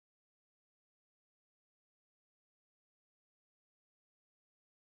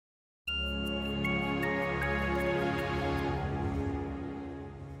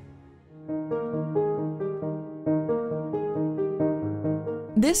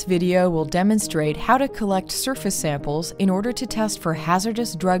This video will demonstrate how to collect surface samples in order to test for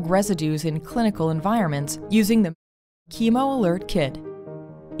hazardous drug residues in clinical environments using the ChemoAlert kit.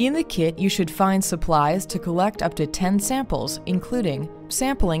 In the kit, you should find supplies to collect up to 10 samples, including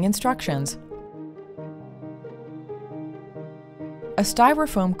sampling instructions, a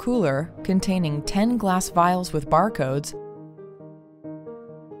styrofoam cooler containing 10 glass vials with barcodes,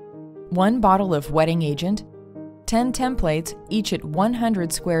 1 bottle of wetting agent, 10 templates, each at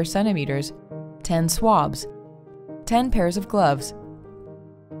 100 square centimeters, 10 swabs, 10 pairs of gloves,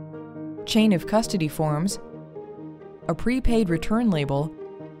 chain of custody forms, a prepaid return label,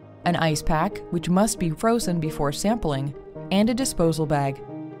 an ice pack, which must be frozen before sampling, and a disposal bag.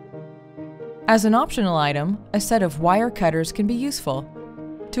 As an optional item, a set of wire cutters can be useful.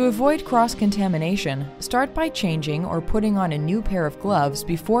 To avoid cross-contamination, start by changing or putting on a new pair of gloves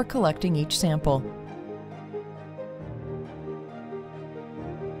before collecting each sample.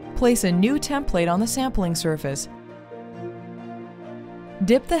 Place a new template on the sampling surface.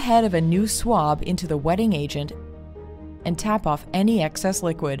 Dip the head of a new swab into the wetting agent and tap off any excess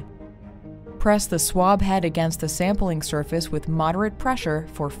liquid. Press the swab head against the sampling surface with moderate pressure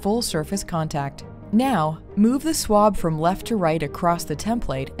for full surface contact. Now, move the swab from left to right across the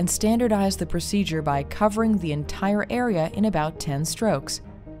template and standardize the procedure by covering the entire area in about 10 strokes.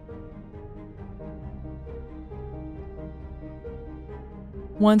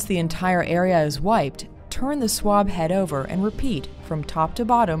 Once the entire area is wiped, turn the swab head over and repeat from top to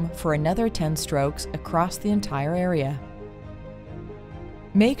bottom for another 10 strokes across the entire area.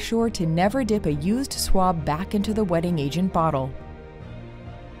 Make sure to never dip a used swab back into the wetting agent bottle.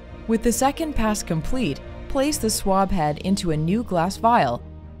 With the second pass complete, place the swab head into a new glass vial.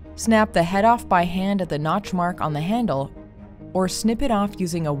 Snap the head off by hand at the notch mark on the handle, or snip it off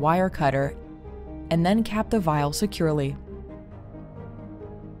using a wire cutter, and then cap the vial securely.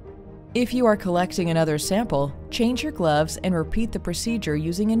 If you are collecting another sample, change your gloves and repeat the procedure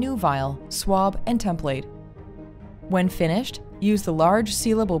using a new vial, swab, and template. When finished, use the large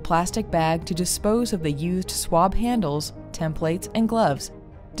sealable plastic bag to dispose of the used swab handles, templates, and gloves.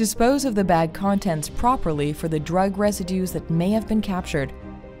 Dispose of the bag contents properly for the drug residues that may have been captured.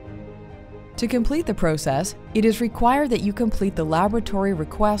 To complete the process, it is required that you complete the laboratory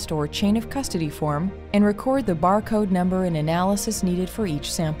request or chain of custody form and record the barcode number and analysis needed for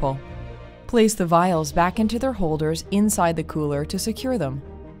each sample. Place the vials back into their holders inside the cooler to secure them.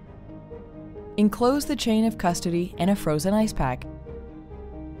 Enclose the chain of custody and a frozen ice pack.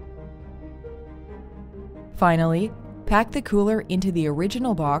 Finally, pack the cooler into the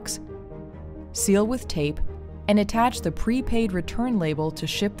original box, seal with tape, and attach the prepaid return label to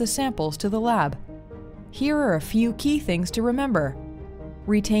ship the samples to the lab. Here are a few key things to remember.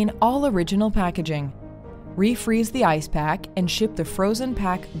 Retain all original packaging. Refreeze the ice pack and ship the frozen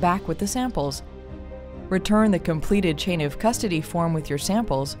pack back with the samples. Return the completed chain of custody form with your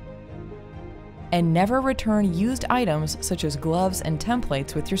samples. And never return used items such as gloves and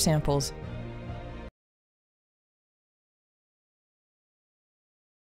templates with your samples.